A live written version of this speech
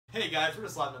Hey guys, we're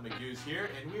just Latin Magoos here,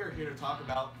 and we are here to talk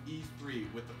about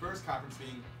E3, with the first conference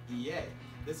being EA.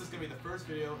 This is going to be the first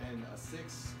video in a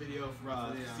 6-video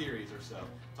series or so,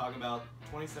 talking about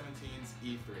 2017's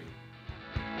E3.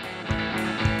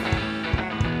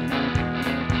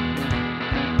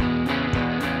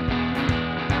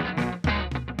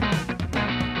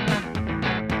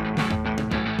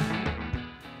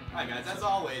 Hi guys, as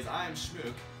always, I am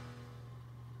Schmook.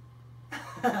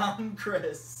 I'm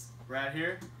Chris. Brad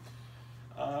here.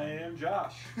 I am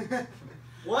Josh.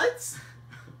 What?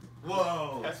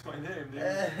 Whoa! That's my name, dude.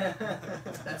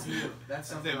 That's new. That's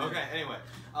something new. Okay, anyway.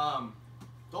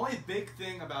 The only big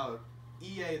thing about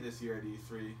EA this year at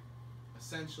E3,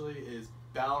 essentially, is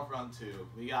Battlefront 2.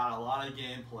 We got a lot of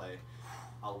gameplay.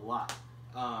 A lot.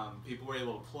 People were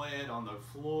able to play it on the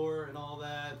floor and all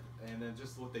that, and then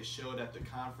just what they showed at the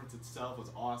conference itself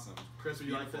was awesome. Chris, would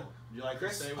you like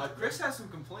to say what? Chris has some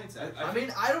complaints. I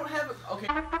mean, I don't have. Okay.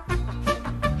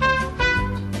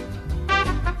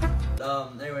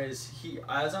 Anyways,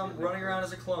 as I'm running around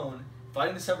as a clone,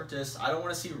 fighting the Separatists, I don't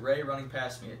want to see Ray running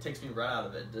past me. It takes me right out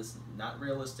of it. It's not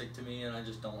realistic to me, and I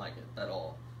just don't like it at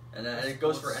all. And it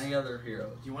goes for any other hero.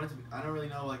 Do you want it to be, I don't really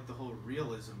know, like, the whole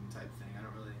realism type thing. I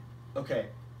don't really... Okay.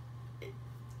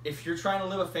 If you're trying to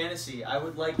live a fantasy, I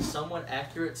would like somewhat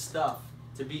accurate stuff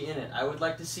to be in it. I would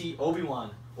like to see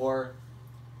Obi-Wan or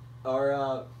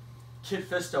Kid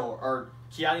Fisto or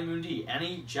Ki-Adi-Mundi,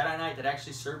 any Jedi Knight that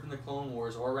actually served in the Clone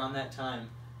Wars or around that time,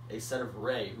 instead of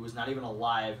Rey, who was not even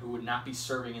alive, who would not be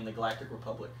serving in the Galactic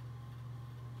Republic.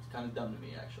 It's kind of dumb to me,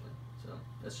 actually. So,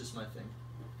 that's just my thing.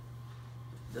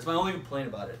 That's my only complaint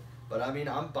about it. But, I mean,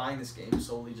 I'm buying this game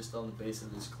solely just on the basis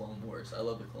of this Clone Wars. I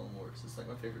love the Clone Wars. It's like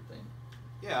my favorite thing.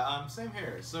 Yeah, same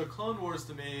here. So Clone Wars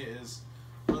to me is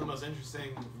one of the most interesting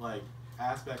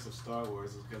aspects of Star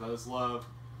Wars, is because I just love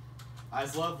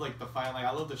like the fight. Like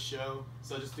I love the show.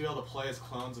 So just to be able to play as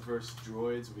clones versus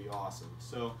droids would be awesome.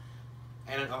 So,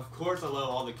 and of course I love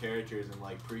all the characters in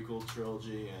like prequel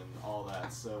trilogy and all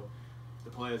that. So to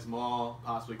play as Maul,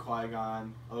 possibly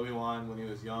Qui-Gon, Obi-Wan when he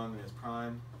was young in his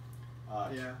prime.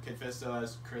 Kid Fisto,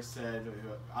 as Chris said,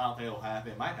 I don't think it'll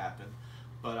happen. It might happen,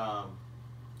 but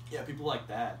yeah, people like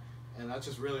that, and that's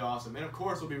just really awesome. And of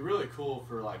course, it'll be really cool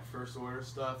for like First Order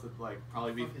stuff. That you'll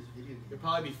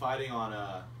probably be fighting on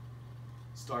a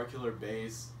Starkiller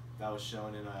base that was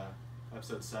shown in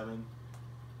episode 7.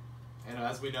 And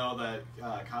as we know that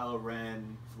Kylo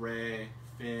Ren, Rey,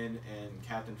 Finn, and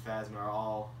Captain Phasma are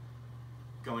all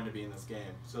going to be in this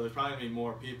game. So there's probably gonna be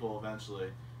more people eventually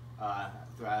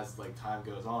as like time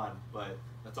goes on. But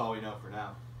that's all we know for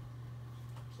now.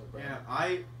 So, yeah,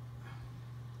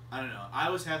 I don't know. I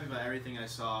was happy about everything I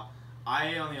saw.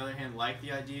 I, on the other hand, like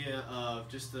the idea of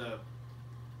just the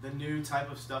new type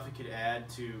of stuff it could add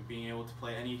to being able to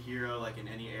play any hero like in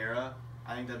any era.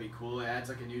 I think that'd be cool. It adds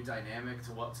like a new dynamic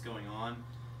to what's going on.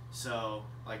 So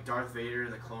like Darth Vader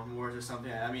in the Clone Wars or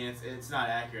something. I mean, it's not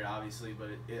accurate obviously, but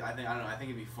I don't know. I think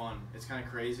it'd be fun. It's kind of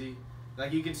crazy.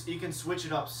 Like you can switch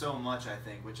it up so much. I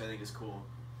think, which I think is cool.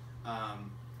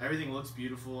 Everything looks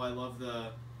beautiful. I love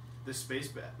the space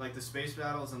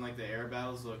battles and like the air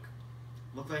battles look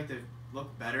like they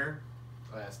look better.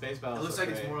 Oh yeah, space battles. It looks like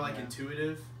it's more like yeah.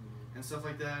 intuitive and stuff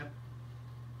like that.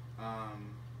 I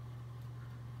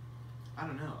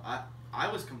don't know. I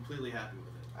was completely happy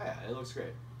with it. Oh yeah, it looks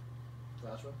great.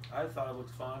 Joshua? I thought it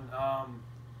looked fun.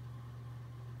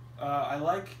 I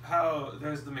like how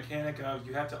there's the mechanic of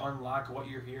you have to unlock what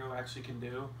your hero actually can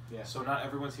do. Yeah. So not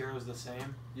everyone's hero is the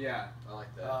same. Yeah, I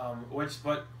like that.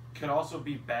 But could also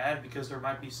be bad because there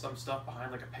might be some stuff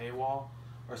behind like a paywall,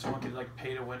 or someone could like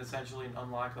pay to win essentially and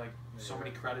unlock like so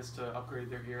many credits to upgrade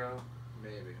their hero.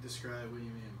 Maybe. Describe what you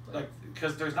mean. Like,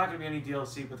 because there's not going to be any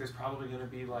DLC, but there's probably going to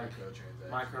be like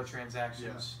microtransactions.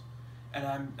 Yeah. And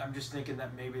I'm just thinking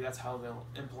that maybe that's how they'll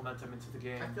implement them into the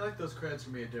game. I feel like those credits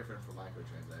are made different for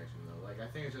microtransactions though. Like I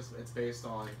think it's based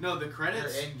on the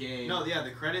credits. your end game. No, yeah,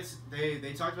 the credits.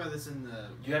 They talked about this in the.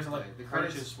 You have to like the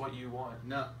purchase credits, what you want.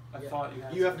 No, I thought you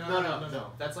had. You to. have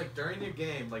no. That's like during your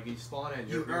game, like you spawn in.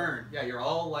 You earn. Yeah, you're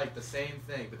all like the same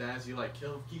thing, but then as you like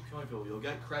keep killing people, you'll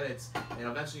get credits, and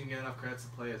eventually you can get enough credits to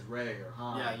play as Rey or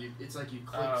Han. Yeah, it's like you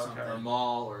click something. Or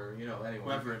Maul or anyone.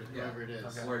 Whoever it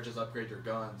is. Okay. Or just upgrade your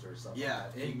guns or something. Yeah,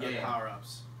 in game power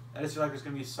ups. I just feel like there's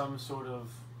going to be some sort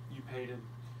of you pay to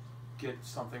get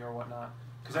something or whatnot.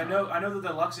 Because I know the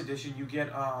deluxe edition you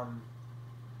get I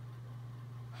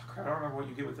don't remember what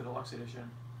you get with the deluxe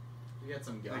edition. You get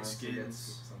some guns, like skins. you get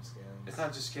some skins. It's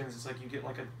not just skins. It's like you get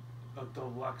like a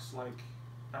deluxe I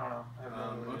don't know. I have no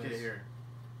idea what it Okay, is. here.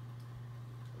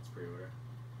 That's pretty rare.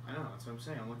 I know. That's what I'm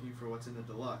saying. I'm looking for what's in the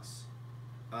deluxe.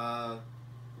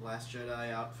 Last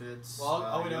Jedi outfits. Well,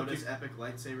 all we know Yoda's if epic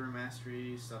lightsaber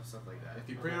mastery, stuff like that. If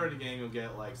you pre-order the game, you'll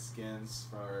get like skins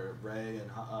for Rey and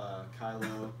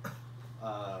Kylo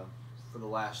for the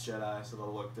Last Jedi, so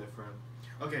they'll look different.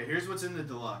 Okay, here's what's in the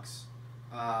deluxe.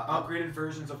 Upgraded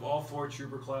versions of all 4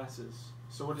 trooper classes.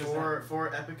 So what is that?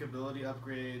 4 epic ability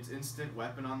upgrades, instant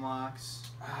weapon unlocks.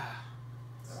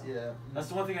 Yeah. That's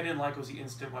the one thing I didn't like was the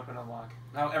instant weapon unlock.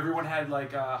 Now everyone had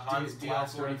like Han's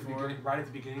blaster at the beginning, right at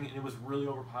the beginning, and it was really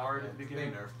overpowered at the They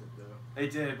beginning. nerfed it though. They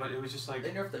did, but it was just like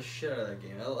They nerfed the shit out of that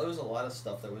game. There was a lot of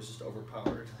stuff that was just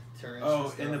overpowered. Like turrets oh,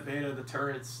 and stuff. in the beta, the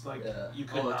turrets like Yeah. you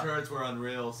could Oh, the not. turrets were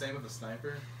unreal. Same with the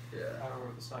sniper. Yeah. I don't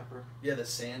remember the sniper. Yeah, the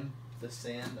sand.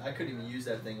 I couldn't even use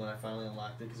that thing when I finally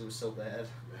unlocked it because it was so bad.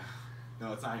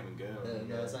 No, it's not even good.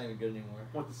 No, it's not even good anymore.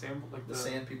 What the sand like The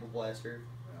sand people blaster.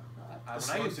 when I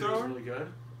slug used it, it was thrower? really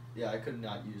good. Yeah, I could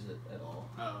not use it at all.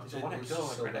 Oh, So It when I was kill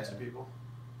like so right next to bad. people.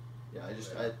 Yeah,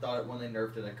 I thought when they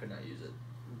nerfed it, I could not use it.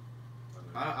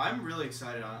 I'm really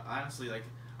excited. Honestly, like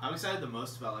I'm excited the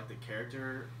most about like the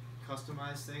character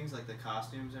customized things, like the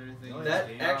costumes and everything. in That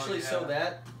this game. actually, yeah.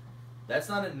 so that's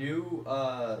not a new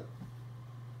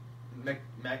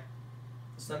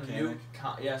it's not a new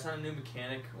Mechanic. it's not a new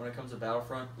mechanic when it comes to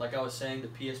Battlefront. Like I was saying, the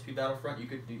PSP Battlefront, you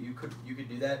could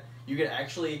do that. You could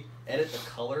actually edit the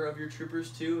color of your troopers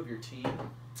too, of your team.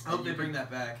 I hope And they you bring could-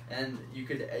 that back. And you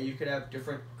could have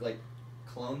different like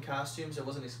clone costumes that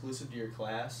wasn't exclusive to your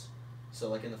class. So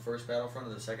like in the first Battlefront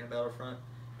or the second Battlefront,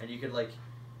 and you could like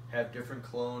have different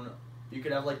clone. You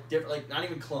could have like different, like not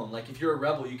even clone. Like if you're a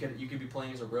rebel, you could be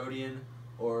playing as a Rhodian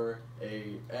or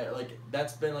like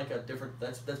that's been like a different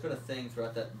that's been a thing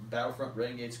throughout that Battlefront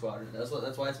Renegade Squadron. That's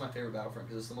why it's my favorite Battlefront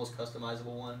because it's the most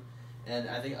customizable one, and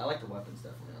I think I like the weapons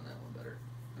definitely on that one better.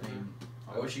 I mean,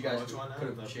 I wish you guys Which one now? could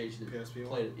have The changed it. PSP one?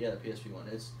 Played it, yeah, the PSP one.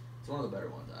 It's one of the better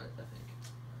ones I think.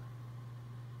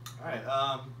 Alright,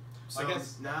 So I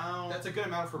guess now that's a good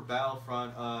amount for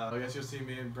Battlefront. I guess you'll see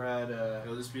me and Brad.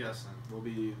 it'll just be us then. We'll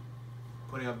be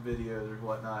putting up videos or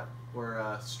whatnot.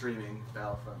 We're streaming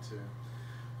Battlefront 2.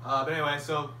 But anyway,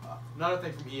 so another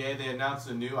thing from EA, they announced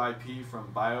a new IP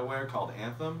from BioWare called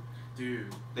Anthem.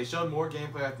 Dude, They showed more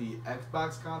gameplay at the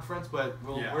Xbox conference, but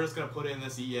Yeah. we're just going to put in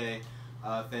this EA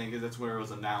thing because that's where it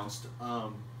was announced.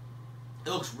 It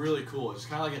looks really cool. It's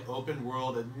kind of like an open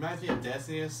world. It reminds me of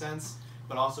Destiny in a sense,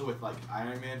 but also with like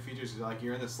Iron Man features. Like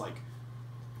you're in this like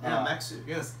mech suit.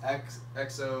 you're in this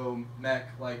exo mech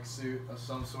like suit of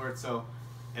some sort. So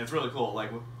and it's really cool.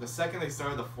 Like the second they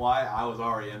started to fly, I was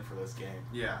already in for this game.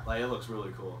 Yeah, Like it looks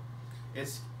really cool.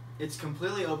 it's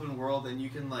completely open world, and you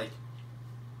can like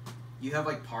you have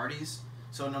like parties.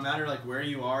 So no matter like where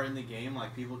you are in the game,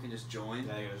 like people can just join.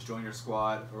 Yeah, you can just join your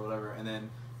squad or whatever, and then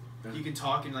You can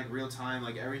talk in like real time.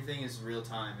 Like everything is real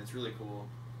time. It's really cool.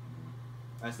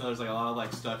 I just know there's like a lot of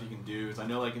like stuff you can do. So I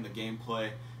know like in the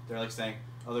gameplay, they're like saying,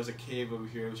 "Oh, there's a cave over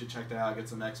here. We should check that out. Get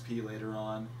some XP later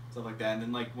on." Stuff like that. And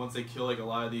then like once they kill like a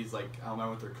lot of these, like I don't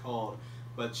remember what they're called,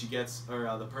 but she gets or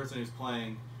the person who's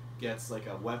playing gets like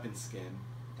a weapon skin.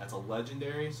 That's a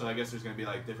legendary. So I guess there's gonna be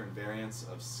like different variants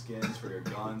of skins for your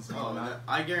guns and whatnot.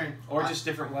 I guarantee. Or just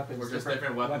different weapons. Or just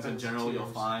different weapons in general you'll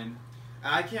tiers. find.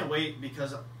 I can't wait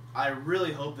because I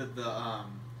really hope that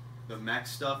the mech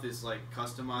stuff is like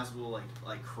customizable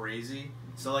like crazy.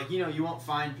 So like you won't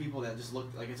find people that just look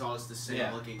like it's all just the same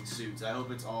Yeah. looking suits. I hope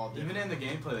it's all different. Even in the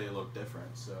gameplay, they look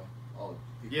different. So all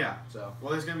people, Yeah. So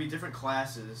Well, there's gonna be different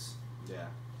classes. yeah.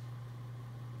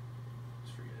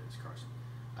 Just forget it. It's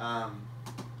Carson.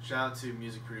 Shout out to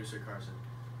music producer Carson.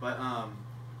 But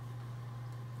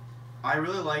I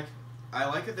really like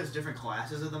that there's different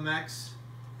classes of the mechs,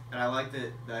 and I like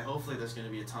that hopefully there's going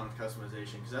to be a ton of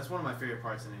customization because that's one of my favorite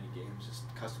parts in any game, is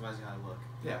just customizing how they look.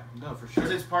 Yeah. No, for sure.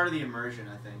 Because it's part of the immersion,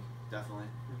 I think, definitely.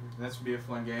 And this would be a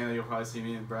fun game that you'll probably see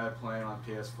me and Brad playing on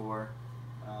PS4.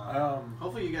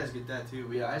 Hopefully you guys get that too.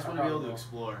 But yeah, I just I want to be able probably to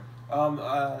will.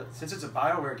 explore. Since it's a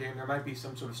BioWare game, there might be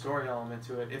some sort of story element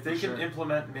to it. If they For can sure.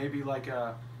 implement maybe like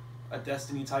a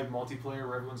Destiny type multiplayer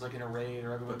where everyone's like in a raid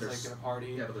or everyone's there's- like in a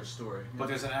party, Yeah, but there's story. but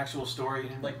there's an actual story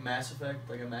in Like Mass Effect,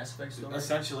 like a Mass Effect story.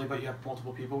 essentially, but you have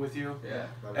multiple people with you. Yeah.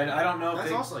 And I don't know if That's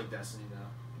they. also like Destiny though.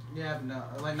 Yeah, no,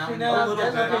 like not Okay, when no, you- a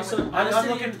little bit. Okay, so I'm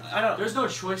Destiny- looking. I don't. There's no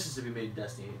choices to be made in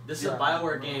Destiny. This is Yeah. a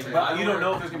BioWare game. and But you don't BioWare-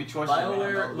 know if there's gonna be choices. We don't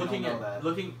BioWare know looking that. at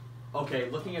looking at Okay.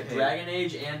 Dragon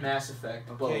Age and Mass Effect.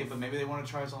 Okay, both. but maybe they want to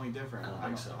try something different. I don't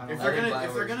think so. If I they're think gonna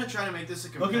BioWare's- try to make this a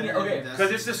Looking at- competitor okay, to Because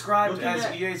Destiny, it's described Looking as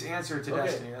at- EA's answer to Okay.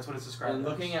 Destiny. That's what it's described. And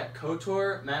as. looking at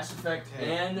KOTOR, Mass Effect,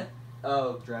 Okay. and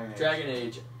Dragon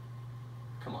Age.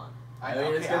 Come on. I mean,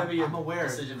 okay, it's gonna be I'm a aware,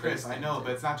 decision Chris. based I thing, know, too.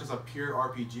 but it's not just a pure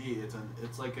RPG.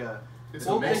 It's like a It's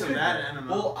Well, what makes they them could- bad at MMO.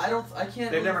 Well, I can't.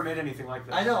 They've really- never made anything like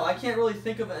this. I know. I can't really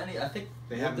think of any. I think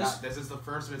They well, have this. not. This is the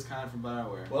first of its kind from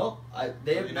BioWare. Well,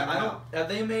 they have. You never I don't. know. Have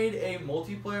they made a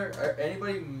multiplayer? Or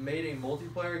anybody made a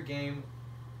multiplayer game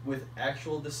with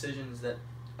actual decisions that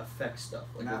affect stuff?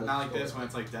 not like this when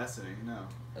it's like Destiny. No,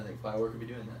 I think Bioware could be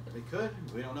doing that. they could.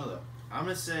 We don't know though. I'm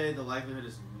gonna say the likelihood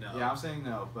is no. Yeah, I'm saying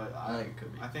no, but I think it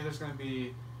could be. I think there's gonna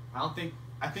be. I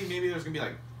think maybe there's gonna be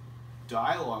like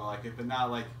dialogue like it, but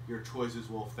not like your choices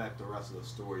will affect the rest of the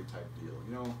story type deal.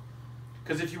 You know?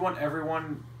 Because if you want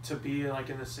everyone to be like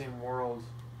in the same world,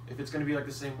 if it's going to be like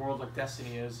the same world like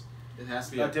Destiny is, It has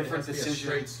to be A a different it has to be decision.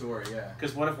 A straight story, yeah.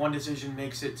 because what if one decision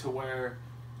makes it to where,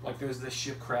 like, there's this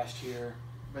ship crashed here?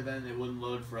 But then it wouldn't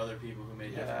load for other people who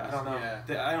made Yeah, different. I don't know.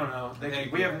 Yeah. I don't know.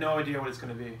 think- We have no idea what it's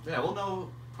going to be. Yeah, we'll know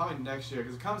probably next year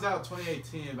because it comes out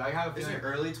 2018. But I have a Is feeling. it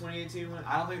early 2018? When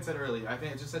I don't think it said early. I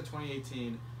think it just said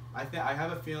 2018. I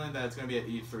have a feeling that it's gonna be at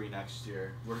E3 next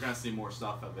year. We're gonna see more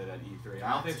stuff of it at E3.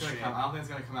 I don't think it's That's a gonna come. shame. I don't think it's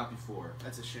gonna come out before.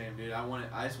 That's a shame, dude. I want it.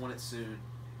 I just want it soon.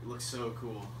 It looks so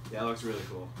cool. Yeah, it looks really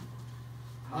cool.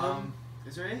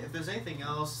 Is there if there's anything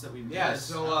else that we Yeah, missed?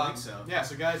 so I don't think so. yeah,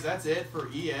 so guys, that's it for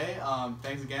EA.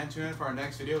 Thanks again. Tune in for our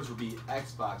next video, which will be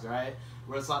Xbox. All right,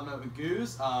 we're at Slapping Up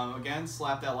Magoos. Again,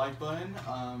 slap that like button.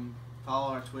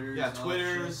 Follow our Twitters. Yeah, and all that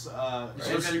Twitters, Our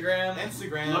shit. Instagram.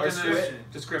 Instagram, Look our in the Twitch.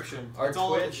 description. Our It's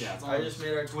all- Twitch. yeah, it's all I on just made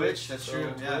our Twitch, Twitch. that's so-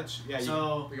 true. Yeah. Twitch. Yeah,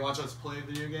 So- you can watch us play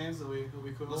video games. It'll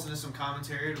be cool. Listen to some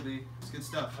commentary. It's good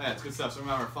stuff. Oh, yeah, it's good stuff. So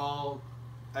remember, follow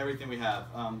everything we have.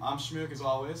 I'm Shmook as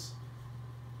always,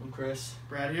 I'm Chris.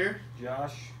 Brad here.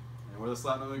 Josh. and we're the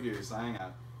Slapping Up Magoos. Signing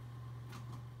out.